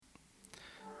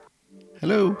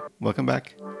Hello, welcome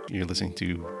back. You're listening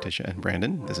to Tisha and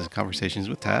Brandon. This is Conversations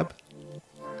with Tab.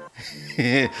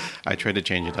 I tried to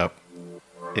change it up.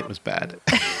 It was bad.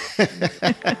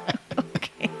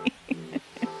 Okay.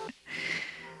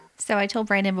 So I told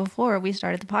Brandon before we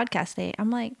started the podcast today, I'm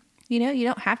like, you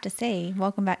don't have to say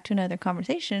welcome back to another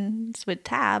conversations with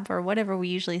Tab or whatever we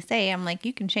usually say. I'm like,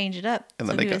 you can change it up. And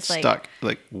So then I he got was like, stuck.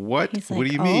 Like, what? he's What like,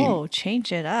 do you mean? oh,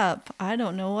 change it up. I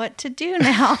don't know what to do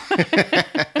now.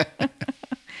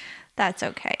 That's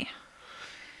okay.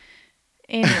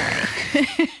 Anyway.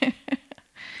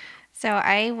 So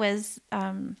I was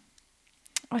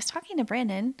talking to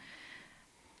Brandon.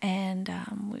 And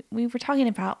we were talking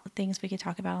about things we could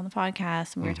talk about on the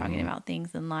podcast, and we were talking about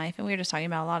things in life, and we were just talking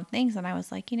about a lot of things. And I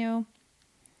was like,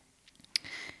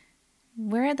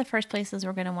 where are the first places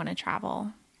we're going to want to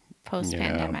travel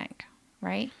post-pandemic,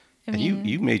 right? I And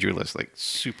you made your list like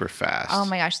super fast. Oh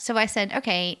my gosh. So I said,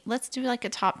 okay, let's do like a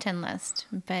top 10 list,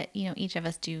 but each of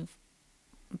us do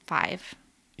 5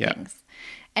 things.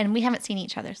 And we haven't seen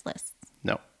each other's lists.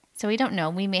 No. So we don't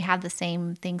know. We may have the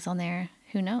same things on there.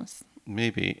 Who knows?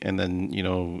 Maybe. And then,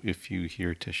 if you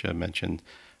hear Tisha mention,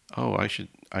 oh,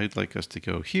 I'd like us to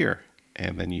go here.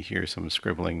 And then you hear some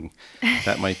scribbling.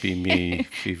 That might be me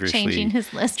feverishly changing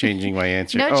his list. Changing my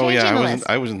answer. No, oh yeah, list.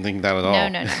 I wasn't thinking that at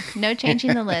all. No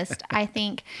changing the list. I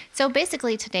think so.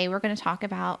 Basically, today we're going to talk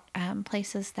about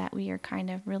places that we are kind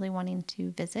of really wanting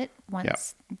to visit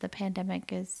once the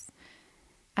pandemic is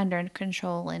under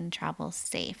control and travel's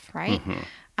safe, right?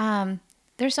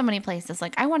 There's so many places.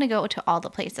 Like, I want to go to all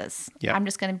the places. Yeah. I'm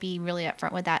just going to be really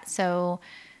upfront with that. So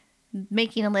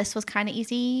making a list was kind of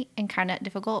easy and kind of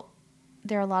difficult.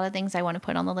 There are a lot of things I want to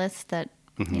put on the list that,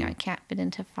 I can't fit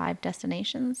into 5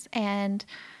 destinations. And,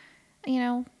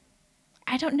 I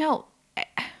don't know.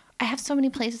 I have so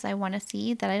many places I want to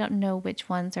see that I don't know which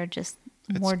ones are just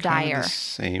more dire. It's the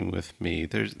same with me.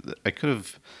 I could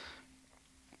have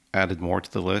added more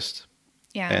to the list.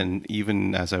 Yeah. And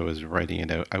even as I was writing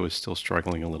it out, I was still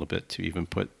struggling a little bit to even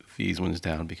put these ones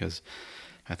down because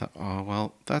I thought, oh,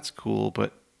 well, that's cool,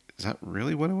 but is that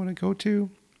really what I want to go to?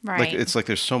 Right. Like, it's like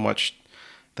there's so much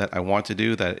that I want to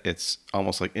do that it's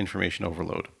almost like information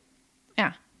overload.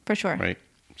 Yeah, for sure. Right?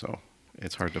 So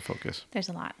it's hard to focus. There's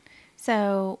a lot.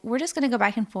 So we're just going to go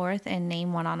back and forth and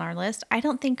name one on our list. I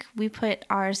don't think we put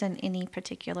ours in any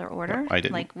particular order. No, I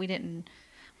didn't. Like, we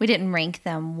didn't rank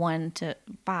them 1 to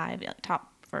 5,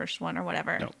 top first one or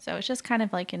whatever. No. So it's just kind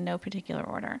of like in no particular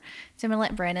order. So I'm going to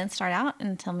let Brandon start out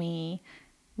and tell me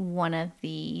one of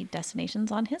the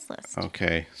destinations on his list.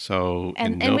 Okay. So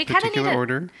And in no we kinda particular need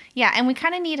order. Yeah, and we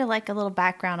kind of need a little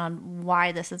background on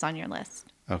why this is on your list.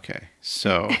 Okay.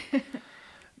 So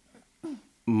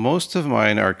most of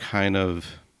mine are kind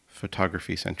of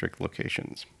photography-centric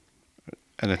locations.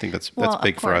 And I think that's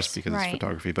big for us because it's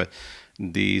photography. But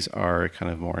these are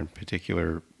kind of more in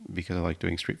particular because I like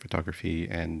doing street photography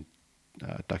and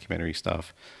documentary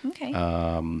stuff. Okay.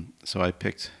 So I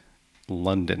picked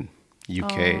London,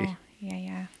 UK. Oh,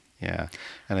 yeah. Yeah.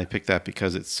 And I picked that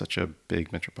because it's such a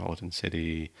big metropolitan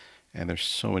city and there's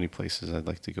so many places I'd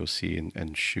like to go see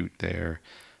and shoot there.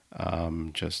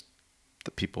 Just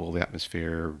the people, the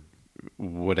atmosphere,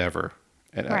 whatever.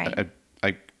 And Right.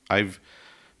 I've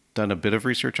done a bit of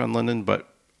research on London,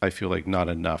 but I feel like not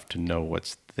enough to know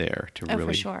what's there to really. Oh,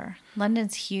 for sure.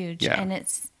 London's huge. Yeah. And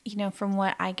it's, from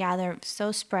what I gather,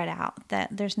 so spread out that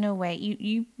there's no way.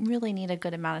 You really need a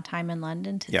good amount of time in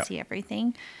London to see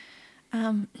everything.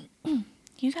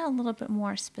 You got a little bit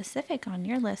more specific on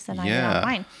your list than I did on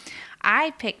mine.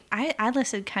 I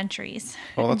listed countries.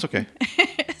 Oh, that's okay.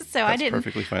 So I didn't.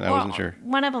 Perfectly fine. I wasn't sure.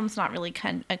 One of them's not really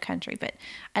a country, but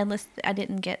I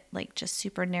didn't get like just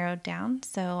super narrowed down.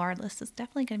 So our list is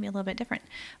definitely going to be a little bit different.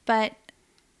 But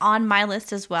on my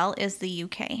list as well is the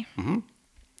UK,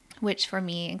 which for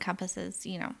me encompasses,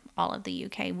 all of the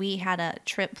UK. We had a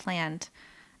trip planned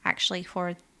actually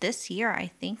for this year, I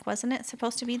think. Wasn't it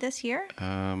supposed to be this year?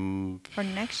 For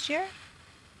next year?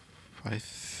 I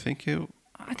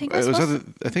think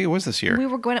it was this year.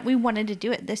 We wanted to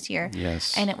do it this year.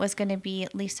 Yes. And it was going to be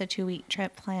at least a 2-week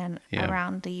trip plan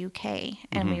around the UK.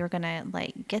 And we were going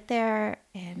to get there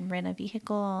and rent a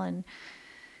vehicle and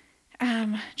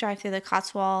drive through the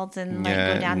Cotswolds and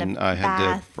go down to Bath. I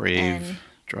had to brave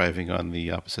driving on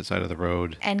the opposite side of the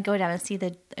road. And go down and see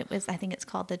I think it's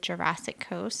called the Jurassic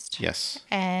Coast. Yes.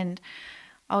 And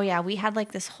we had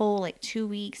this whole 2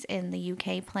 weeks in the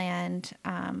UK planned,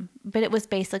 but it was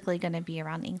basically going to be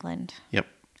around England. Yep.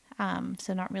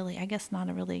 So not really, I guess not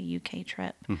a really UK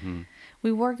trip.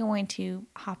 We were going to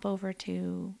hop over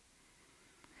to.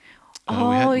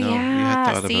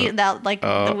 See, that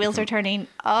the wheels are turning.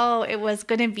 Oh, it was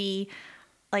going to be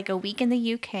like a week in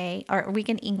the UK or a week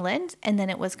in England, and then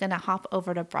it was going to hop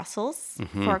over to Brussels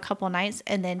for a couple nights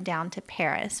and then down to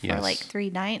Paris for like 3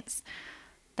 nights.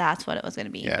 That's what it was going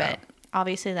to be. Yeah. But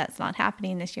obviously that's not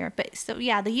happening this year. But so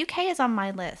yeah, the UK is on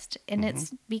my list, and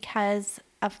it's because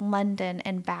of London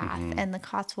and Bath and the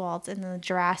Cotswolds and the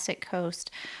Jurassic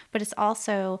Coast, but it's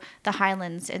also the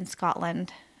Highlands in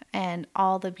Scotland and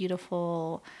all the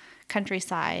beautiful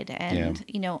countryside and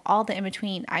you know, all the in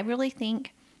between. I really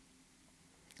think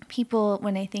people,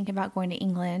 when they think about going to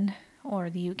England or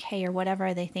the UK or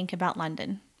whatever, they think about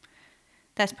London.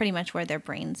 That's pretty much where their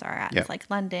brains are at. It's like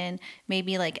London,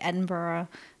 maybe like Edinburgh,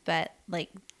 but like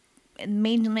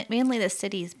mainly the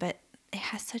cities. But it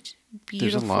has such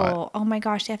beautiful, oh my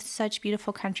gosh, they have such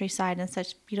beautiful countryside and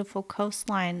such beautiful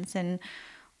coastlines and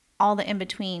all the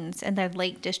in-betweens. And their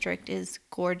Lake District is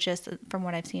gorgeous from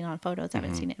what I've seen on photos. I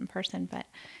haven't seen it in person, but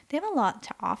they have a lot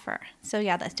to offer. So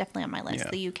yeah, that's definitely on my list.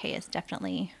 The UK is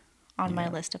definitely on my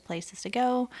list of places to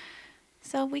go.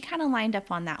 So we kind of lined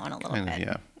up on that one a little bit.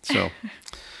 Yeah.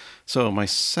 So my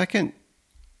second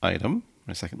item,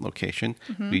 my second location,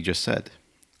 we just said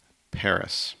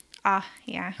Paris.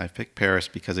 Yeah. I picked Paris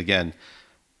because, again,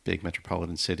 big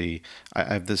metropolitan city. I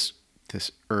have this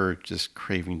urge, this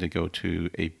craving to go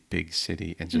to a big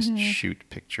city and just shoot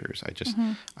pictures.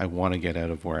 I want to get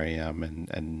out of where I am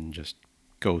and just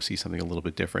go see something a little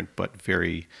bit different, but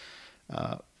very,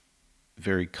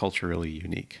 very culturally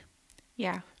unique.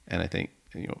 Yeah. And I think,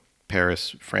 you know,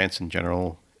 Paris, France in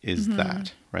general is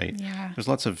that, right? Yeah. There's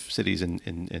lots of cities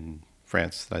in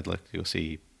France that I'd like to go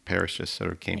see. Paris just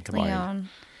sort of came like to Lyon. mind.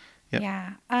 Yep.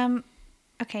 Yeah.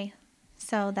 Okay.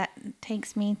 So that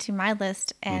takes me to my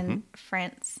list, and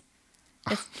France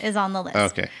is on the list.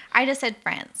 Okay. I just said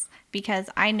France because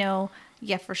I know,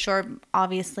 yeah, for sure,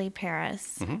 obviously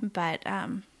Paris. But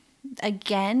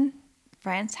again,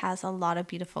 France has a lot of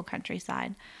beautiful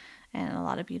countryside and a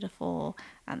lot of beautiful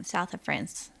south of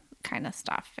France kind of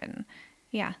stuff. And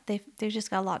yeah, they've just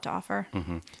got a lot to offer.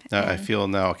 Now, I feel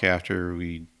now, okay, after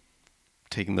we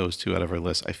taking those two out of our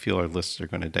list, I feel our lists are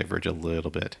going to diverge a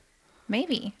little bit.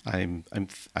 Maybe. I'm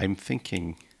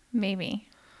thinking. Maybe.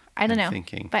 I don't know.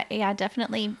 Thinking. But yeah,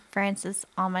 definitely France is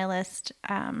on my list.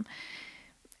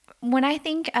 When I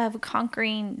think of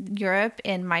conquering Europe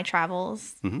in my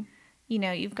travels, you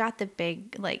know, you've got the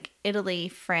big, like Italy,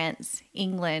 France,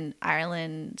 England,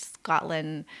 Ireland,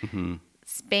 Scotland,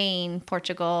 Spain,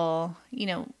 Portugal. You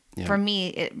know, for me,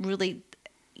 it really,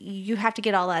 you have to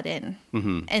get all that in.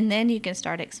 And then you can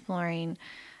start exploring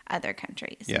other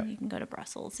countries. Yeah. And you can go to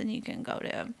Brussels and you can go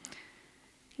to,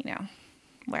 you know,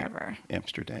 wherever.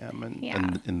 Amsterdam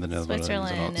and in the Netherlands.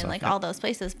 Switzerland and like all those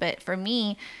places. But for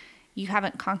me, you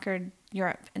haven't conquered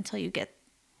Europe until you get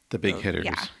the big hitters.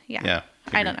 Yeah.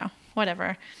 I don't know.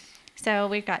 Whatever. So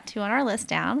we've got 2 on our list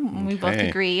down. Okay. We both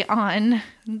agree on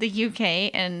the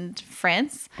UK and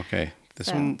France. Okay.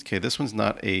 This one's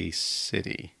not a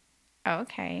city.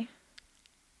 Okay.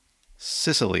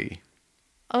 Sicily.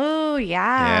 Oh,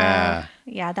 yeah.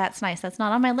 Yeah, that's nice. That's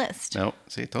not on my list. No,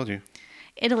 see, I told you.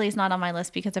 Italy's not on my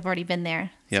list because I've already been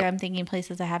there. Yep. So I'm thinking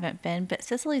places I haven't been. But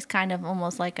Sicily's kind of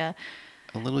almost like a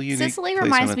little unique. Sicily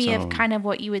reminds me of kind of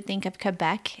what you would think of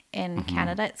Quebec in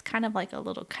Canada. It's kind of like a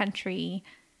little country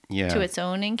to its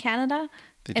own in Canada.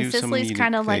 And Sicily's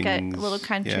kind of like a little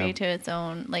country to its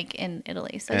own, like in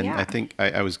Italy. So and I think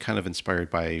I was kind of inspired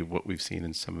by what we've seen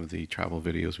in some of the travel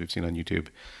videos we've seen on YouTube.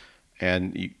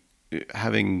 And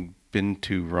having been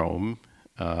to Rome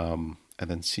and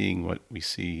then seeing what we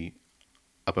see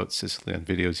about Sicily on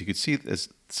videos, you could see there's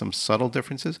some subtle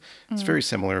differences. It's very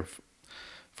similar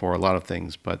for a lot of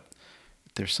things, but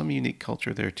there's some unique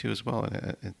culture there too as well.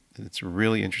 And it's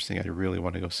really interesting. I really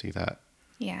want to go see that.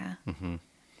 Yeah.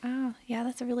 Oh, yeah,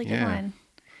 that's a really good one.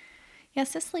 Yeah,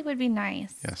 Sicily would be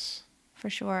nice. Yes. For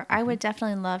sure. I would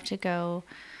definitely love to go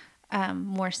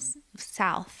more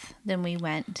south than we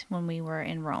went when we were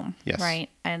in Rome. Yes. Right?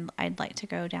 And I'd like to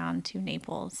go down to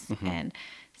Naples and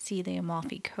see the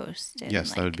Amalfi Coast. And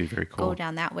yes, that would be very cool. Go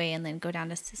down that way and then go down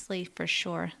to Sicily for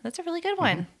sure. That's a really good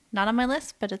one. Not on my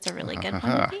list, but it's a really good one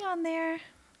to be on there.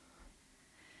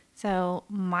 So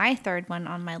my third one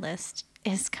on my list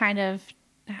is kind of,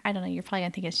 I don't know, you're probably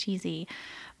going to think it's cheesy,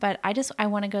 but I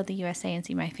want to go to the USA and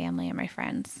see my family and my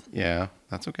friends. Yeah,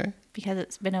 that's okay. Because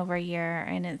it's been over a year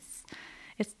and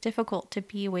it's difficult to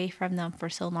be away from them for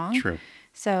so long. True.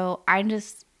 So I'm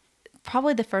just,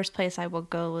 probably the first place I will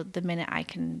go the minute I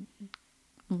can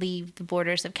leave the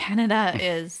borders of Canada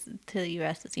is to the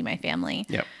US to see my family.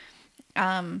 Yep.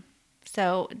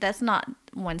 So that's not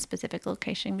one specific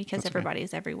location because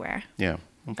everybody's everywhere. Yeah.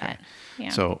 Okay. But, yeah.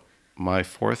 So my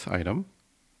fourth item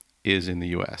is in the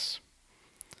US.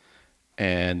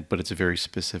 but it's a very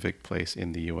specific place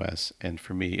in the U.S. And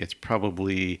for me, it's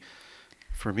probably,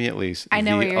 for me at least, I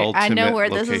know the I know ultimate where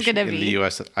this is location going to in be. the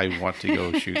U.S. that I want to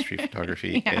go shoot street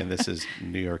photography, Yeah. and this is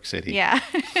New York City. Yeah.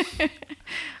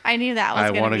 I knew that was going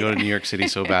to be I want to go to New York City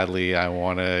so badly. I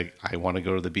want to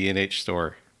go to the B&H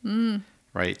store,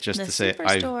 right? Just The to say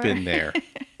I've superstore. been there,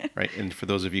 right? And for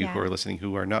those of you who Yeah. are listening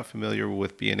who are not familiar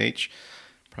with B&H,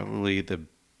 probably the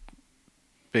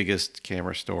biggest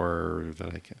camera store that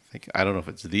I can think. I don't know if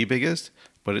it's the biggest,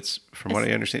 but it's, from what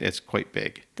I understand, it's quite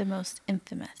big. The most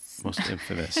infamous. Most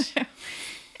infamous.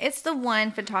 It's the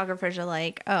one photographers are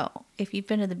like, oh, if you've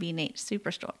been to the B&H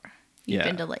Superstore, you've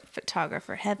been to like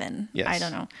photographer heaven. Yes. I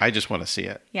don't know. I just want to see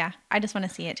it. Yeah, I just want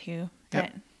to see it too.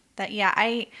 Yep.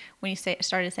 When you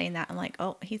started saying that, I'm like,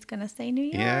 oh, he's gonna say New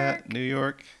York. Yeah, New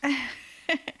York.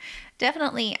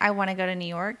 Definitely, I want to go to New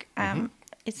York.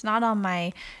 It's not on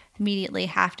my immediately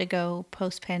have to go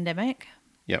post pandemic,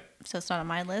 Yep. so it's not on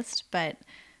my list, but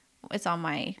it's on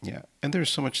my Yeah, and there's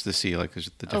so much to see. Like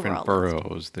there's the different overall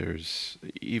boroughs. There's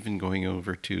even going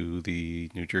over to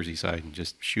the New Jersey side and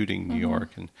just shooting New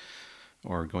York, and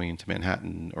or going into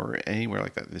Manhattan or anywhere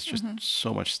like that. There's just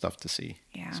so much stuff to see.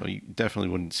 Yeah. So you definitely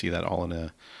wouldn't see that all in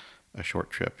a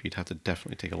short trip. You'd have to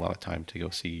definitely take a lot of time to go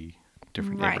see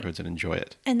different Right. neighborhoods and enjoy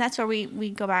it. And that's where we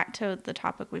go back to the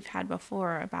topic we've had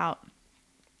before about,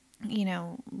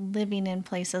 living in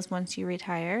places once you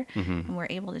retire and we're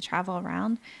able to travel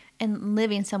around and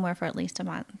living somewhere for at least a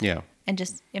month. Yeah. And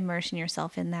just immersing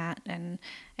yourself in that. And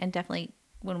definitely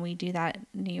when we do that,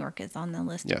 New York is on the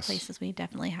list of Yes. places we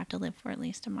definitely have to live for at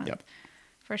least a month. Yep.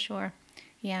 For sure.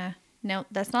 Yeah. No,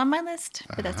 that's not on my list,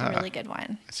 but that's a Aha. really good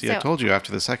one. See, I told you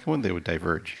after the second one they would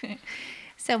diverge.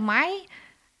 So my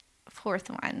fourth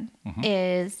one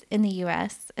is in the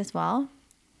U.S. as well.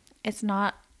 It's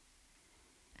not.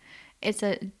 It's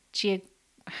a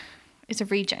It's a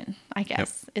region, I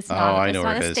guess. Yep. It's not. I It's know not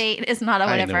where a it is. state. It's not a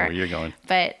I whatever. know where you're going.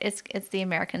 But it's the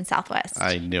American Southwest.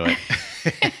 I knew it.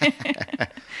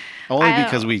 Only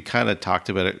because we kind of talked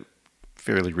about it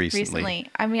fairly recently.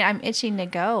 I mean, I'm itching to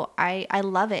go. I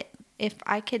love it. If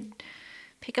I could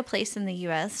pick a place in the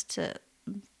U.S. to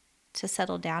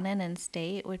settle down in and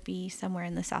stay, it would be somewhere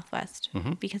in the Southwest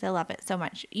because I love it so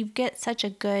much. You get such a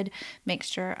good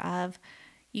mixture of,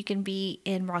 you can be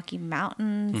in Rocky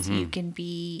Mountains, you can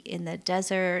be in the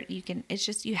desert,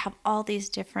 you have all these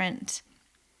different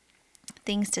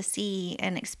things to see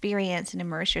and experience and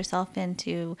immerse yourself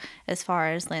into as far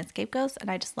as landscape goes.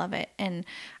 And I just love it. And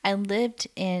I lived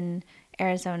in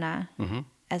Arizona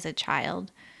as a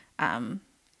child. And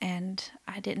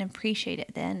I didn't appreciate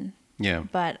it then. Yeah.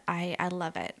 But I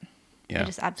love it. Yeah. I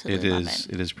just absolutely love it.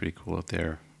 It is pretty cool out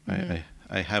there.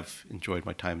 I have enjoyed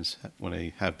my times when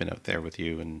I have been out there with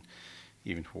you and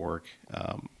even for work.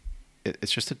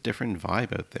 It's just a different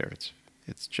vibe out there.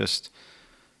 It's just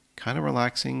kind of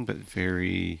relaxing, but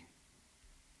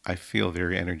I feel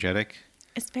very energetic.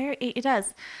 It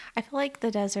does. I feel like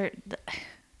the desert,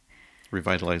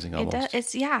 Revitalizing almost.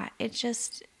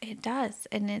 It does.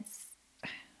 And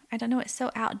I don't know, it's so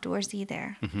outdoorsy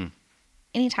there.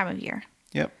 Any time of year.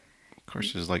 Yep. Of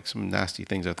course, there's like some nasty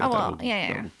things out there that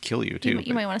will kill you too.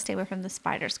 You might want to stay away from the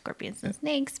spiders, scorpions, and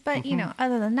snakes, but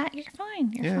other than that, you're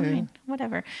fine. You're fine.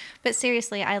 Whatever. But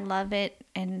seriously, I love it,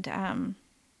 and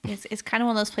it's kind of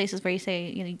one of those places where you say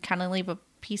you kind of leave a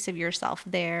piece of yourself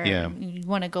there. Yeah. And you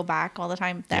want to go back all the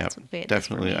time. That's what it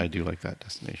definitely. is for me. I do like that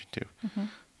destination too.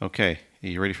 Okay, are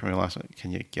you ready for my last one?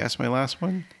 Can you guess my last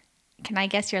one? Can I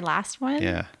guess your last one?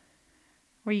 Yeah.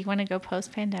 Where you want to go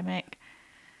post-pandemic.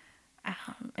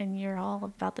 And you're all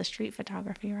about the street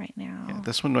photography right now. Yeah,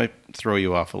 this one might throw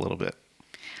you off a little bit.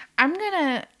 I'm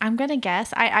gonna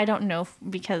guess. I don't know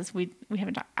because we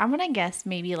haven't talked. I'm gonna guess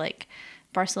maybe like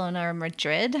Barcelona or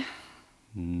Madrid.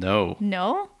 No.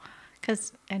 No,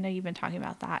 because I know you've been talking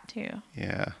about that too.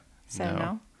 Yeah.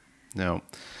 So No.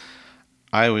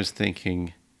 I was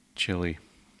thinking Chile.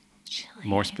 Chile.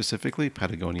 More specifically,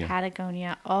 Patagonia.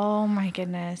 Patagonia. Oh my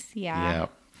goodness. Yeah.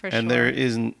 For sure. And there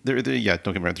isn't don't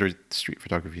get me wrong, there's street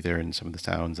photography there in some of the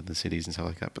towns and the cities and stuff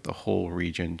like that, but the whole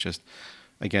region just,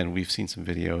 again, we've seen some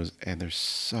videos and there's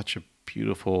such a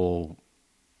beautiful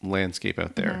landscape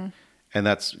out there. And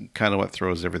that's kind of what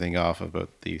throws everything off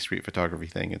about the street photography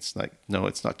thing. It's like, no,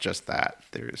 it's not just that.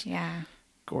 There's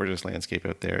gorgeous landscape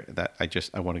out there that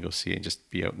I want to go see and just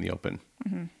be out in the open.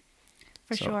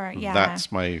 For sure. Yeah.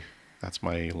 That's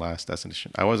my last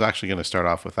destination. I was actually going to start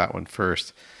off with that one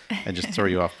first and just throw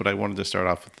you off, but I wanted to start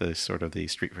off with the sort of the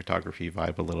street photography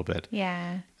vibe a little bit.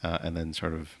 Yeah. And then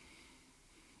sort of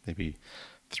maybe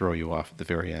throw you off at the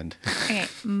very end. Okay.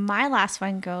 My last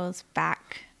one goes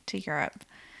back to Europe,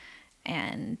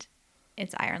 and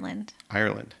It's Ireland.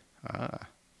 Ireland. Ah.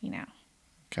 You know.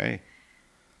 Okay.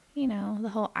 You know, the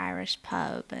whole Irish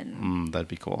pub and That'd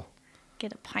be cool.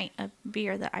 get a pint of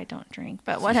beer that I don't drink,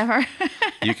 but whatever.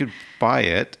 You could buy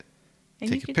it,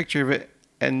 and take a picture of it,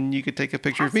 and you could take a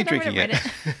picture of me drinking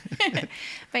it.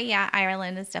 But yeah,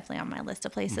 Ireland is definitely on my list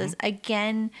of places.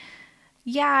 Again,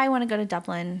 yeah, I want to go to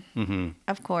Dublin,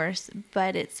 of course,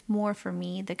 but it's more for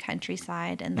me the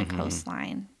countryside and the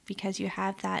coastline because you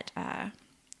have that,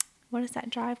 what is that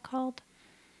drive called?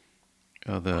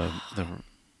 Oh, the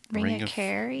Ring of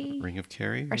Kerry? Ring of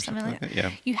Kerry? Or something like that.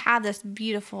 Yeah. You have this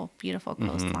beautiful, beautiful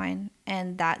coastline,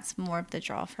 and that's more of the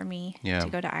draw for me to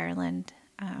go to Ireland.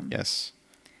 Yes.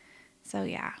 So,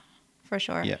 yeah, for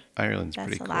sure. Yeah, Ireland's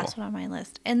pretty cool. That's the last one on my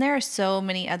list. And there are so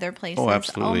many other places. Oh,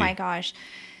 absolutely. Oh, my gosh.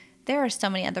 There are so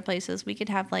many other places. We could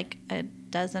have like a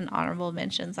dozen honorable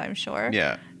mentions, I'm sure.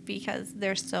 Yeah. Because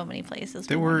there's so many places.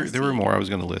 There were more I was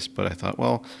going to list, but I thought,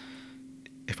 well,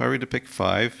 if I were to pick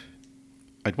 5,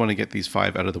 I'd want to get these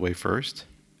 5 out of the way first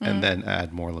and then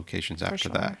add more locations after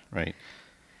that, right?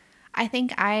 I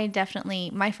think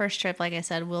my first trip, like I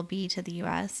said, will be to the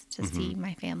U.S. to see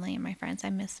my family and my friends. I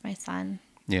miss my son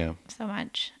so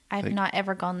much. I've not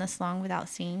ever gone this long without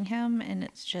seeing him, and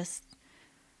it's just,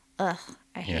 I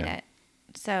hate it.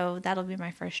 So that'll be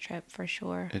my first trip for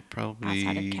sure. It'd probably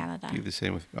outside of Canada. Be the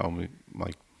same with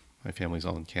my family's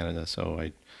all in Canada,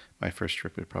 so my first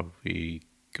trip would probably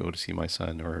go to see my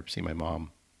son or see my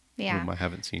mom, whom I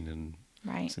haven't seen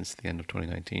since the end of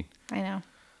 2019. I know.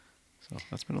 So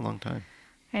that's been a long time.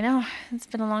 I know. It's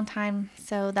been a long time.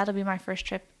 So that'll be my first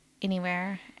trip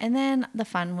anywhere. And then the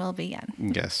fun will begin.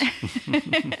 Yes.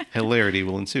 Hilarity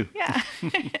will ensue. Yeah.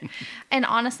 And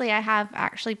honestly, I have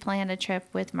actually planned a trip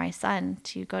with my son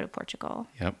to go to Portugal.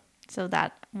 Yep. So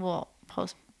that will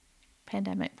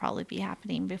post-pandemic probably be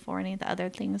happening before any of the other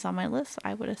things on my list,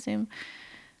 I would assume.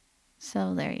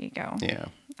 So there you go. Yeah.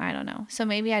 I don't know. So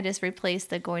maybe I just replace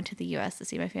the going to the U.S. to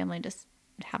see my family, just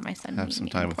have my son have some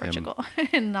time with Portugal him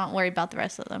and not worry about the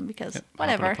rest of them because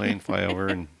whatever. Hop on a plane, fly over,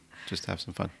 and just have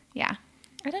some fun. Yeah.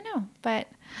 I don't know, but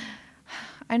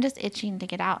I'm just itching to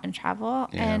get out and travel.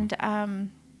 Yeah.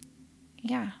 And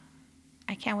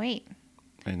I can't wait.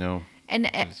 I know.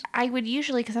 And I would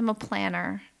usually, because I'm a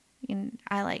planner, and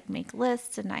I like make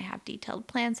lists and I have detailed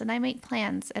plans and I make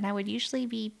plans, and I would usually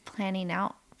be planning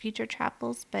out future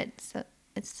travels, but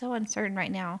it's so uncertain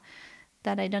right now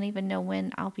that I don't even know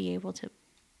when I'll be able to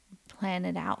plan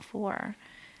it out for.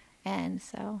 And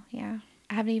so, I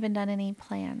haven't even done any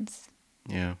plans.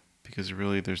 Yeah, because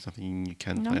really there's nothing you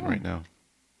can plan right now.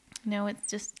 No, it's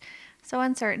just so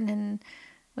uncertain and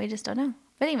we just don't know.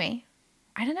 But anyway,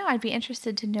 I don't know. I'd be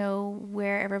interested to know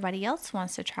where everybody else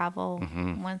wants to travel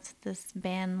once this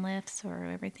ban lifts or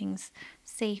everything's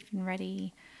safe and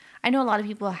ready. I know a lot of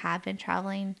people have been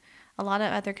traveling. A lot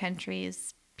of other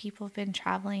countries, people have been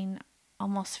traveling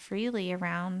almost freely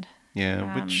around.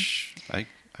 Yeah, which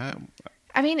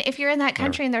I mean, if you're in that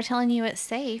country and they're telling you it's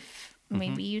safe,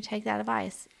 maybe you take that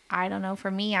advice. I don't know. For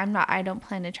me, I don't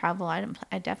plan to travel. I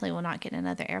definitely will not get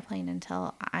another airplane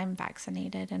until I'm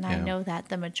vaccinated. And I know that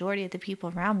the majority of the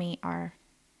people around me are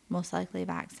most likely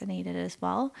vaccinated as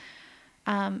well.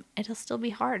 It'll still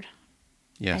be hard.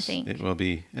 Yes, I think it will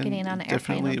be. And getting on an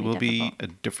airplane definitely it will be difficult. a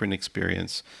different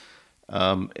experience.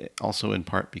 Also in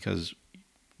part because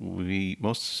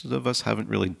most of us haven't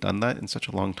really done that in such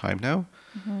a long time now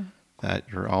that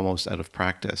you're almost out of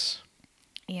practice.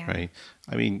 Yeah. Right.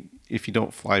 I mean, if you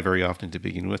don't fly very often to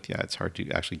begin with, it's hard to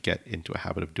actually get into a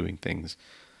habit of doing things.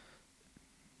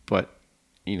 But,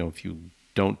 if you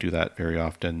don't do that very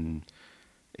often,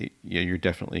 you're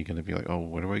definitely going to be like, oh,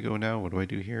 where do I go now? What do I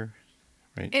do here?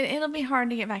 Right. It'll be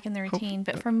hard to get back in the routine,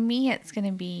 but for me, it's going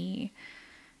to be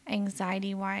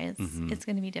anxiety-wise. It's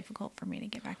going to be difficult for me to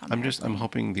get back on. I'm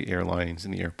hoping the airlines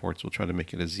and the airports will try to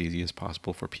make it as easy as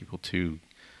possible for people to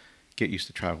get used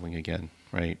to traveling again.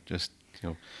 Right. Just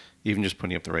even just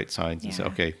putting up the right signs and say,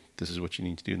 okay, this is what you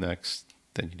need to do next.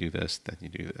 Then you do this. Then you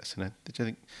do this, and I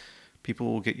think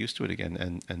people will get used to it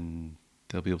again, and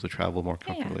they'll be able to travel more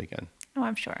comfortably again. Oh,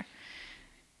 I'm sure.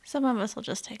 Some of us will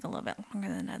just take a little bit longer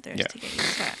than others to get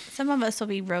used to it. Some of us will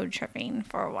be road tripping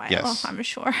for a while, I'm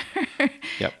sure.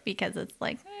 Because it's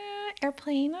like,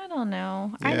 airplane, I don't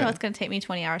know. I know it's going to take me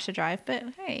 20 hours to drive, but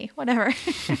hey, whatever.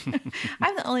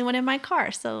 I'm the only one in my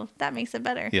car, so that makes it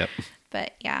better. Yep.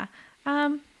 But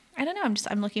I don't know.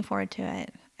 I'm looking forward to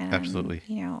it. And, absolutely.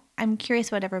 I'm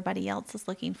curious what everybody else is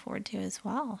looking forward to as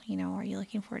well. Are you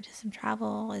looking forward to some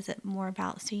travel? Is it more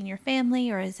about seeing your family,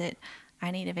 or is it I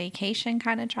need a vacation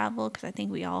kind of travel? Because I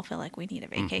think we all feel like we need a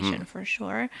vacation for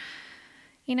sure.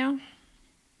 Yep.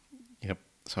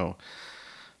 So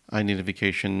I need a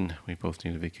vacation. We both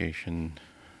need a vacation.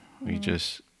 We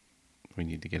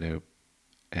need to get out,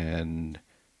 and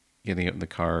getting out in the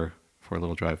car for a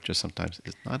little drive just sometimes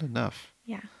is not enough.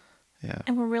 Yeah. Yeah.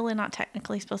 And we're really not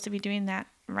technically supposed to be doing that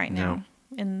right now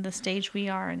in the stage we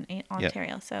are in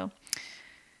Ontario. Yep. So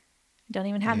don't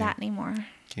even have that anymore.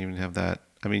 Can't even have that.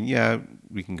 I mean, yeah,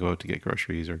 we can go out to get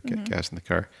groceries or get gas in the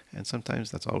car. And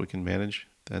sometimes that's all we can manage.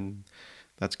 Then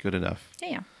that's good enough.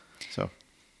 Yeah. So.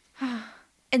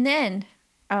 And then,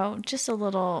 just a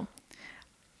little,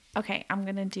 okay, I'm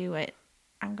going to do it.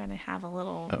 I'm going to have a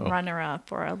little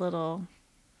runner-up or a little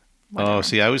whatever. Oh,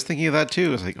 see, I was thinking of that too.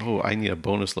 I was like, I need a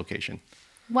bonus location.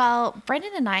 Well,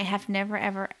 Brendan and I have never,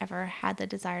 ever, ever had the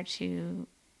desire to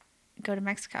go to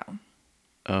Mexico.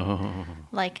 Oh.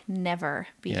 Like, never.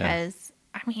 Because,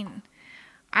 I mean,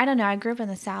 I don't know. I grew up in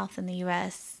the South in the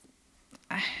U.S.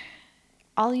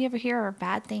 All you ever hear are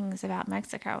bad things about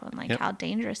Mexico and, like, how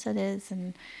dangerous it is.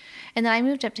 And then I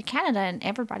moved up to Canada, and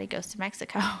everybody goes to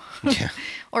Mexico.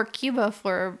 Or Cuba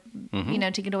for,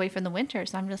 to get away from the winter.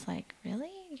 So I'm just like, really?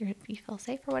 You feel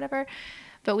safe or whatever?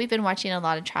 But we've been watching a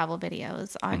lot of travel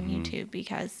videos on YouTube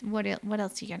because what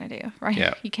else are you going to do, right?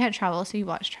 Yeah. You can't travel, so you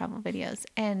watch travel videos.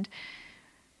 And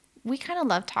we kind of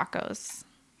love tacos.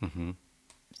 Mm-hmm.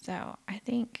 So I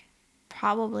think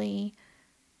probably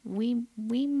we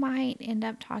might end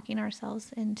up talking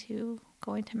ourselves into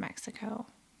going to Mexico.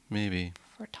 Maybe.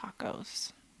 For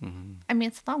tacos. Mm-hmm. I mean,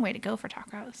 it's a long way to go for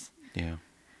tacos. Yeah.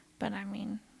 But I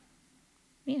mean,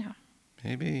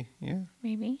 Maybe, yeah.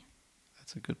 Maybe.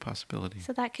 That's a good possibility.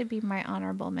 So that could be my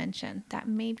honorable mention, that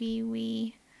maybe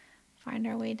we find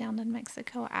our way down to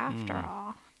Mexico after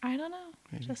all. I don't know.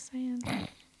 Maybe. Just saying.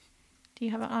 Do you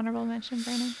have an honorable mention,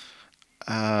 Brandon?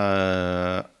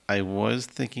 I was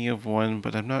thinking of one,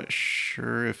 but I'm not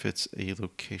sure if it's a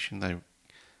location that I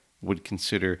would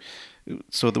consider.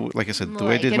 So, like I said, the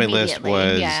way I did my list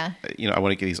was, I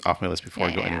want to get these off my list before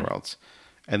I go anywhere else.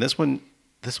 And this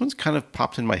one's kind of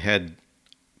popped in my head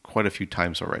quite a few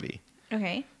times already.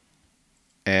 Okay.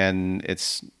 And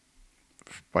it's,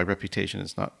 by reputation,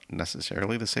 it's not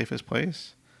necessarily the safest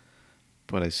place,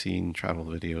 but I've seen travel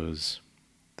videos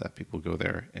that people go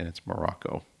there, and it's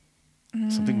Morocco.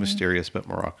 Something mysterious about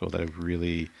Morocco that I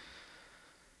really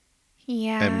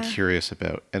am curious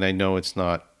about. And I know it's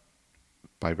not,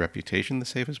 by reputation, the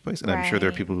safest place. And I'm sure there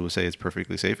are people who will say it's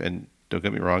perfectly safe. And don't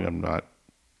get me wrong, I'm not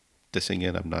dissing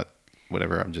it. I'm not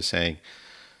whatever. I'm just saying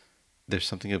there's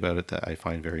something about it that I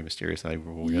find very mysterious and I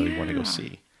really want to go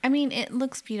see. I mean, it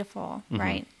looks beautiful,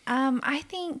 right? I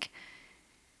think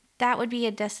that would be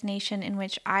a destination in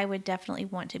which I would definitely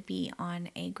want to be on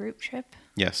a group trip.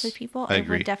 Yes, with people. I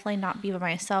agree. Would definitely not be by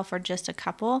myself or just a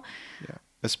couple. Yeah,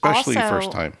 especially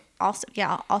first time.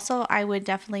 Also, I would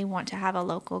definitely want to have a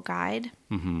local guide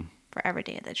for every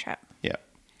day of the trip. Yeah.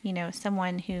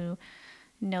 Someone who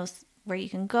knows where you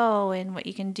can go and what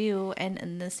you can do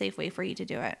and the safe way for you to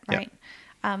do it, right?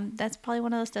 Yeah. That's probably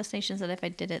one of those destinations that if I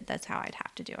did it, that's how I'd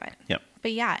have to do it. Yeah.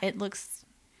 But yeah, it looks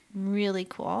really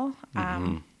cool.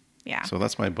 Yeah. So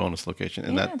that's my bonus location.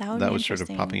 And that was sort of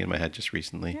popping in my head just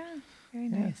recently. Yeah. Very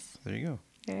nice. There you go.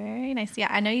 Very nice. Yeah.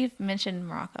 I know you've mentioned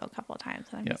Morocco a couple of times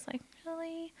and I'm just like,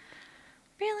 really?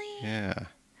 Really? Yeah.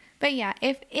 But yeah,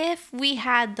 if we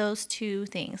had those two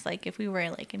things, like if we were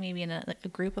like maybe in a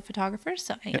group of photographers,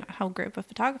 so a whole group of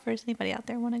photographers, anybody out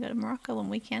there want to go to Morocco when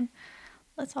we can,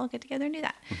 let's all get together and do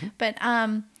that. But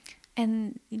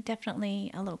and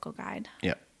definitely a local guide.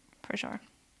 Yeah. For sure.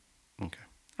 Okay.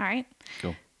 All right.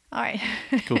 Cool. All right.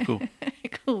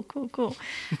 Cool.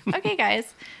 Okay,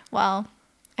 guys. Well,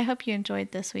 I hope you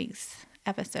enjoyed this week's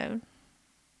episode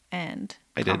and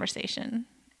conversation.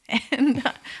 And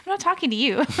I'm not talking to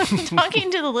you. I'm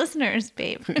talking to the listeners,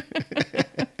 babe.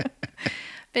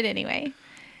 But anyway,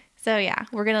 so yeah,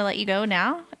 we're going to let you go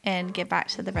now and get back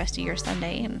to the rest of your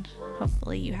Sunday. And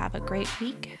hopefully you have a great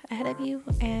week ahead of you.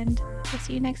 And we'll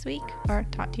see you next week or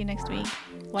talk to you next week.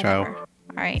 Whatever. Ciao.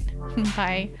 All right.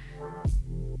 Bye.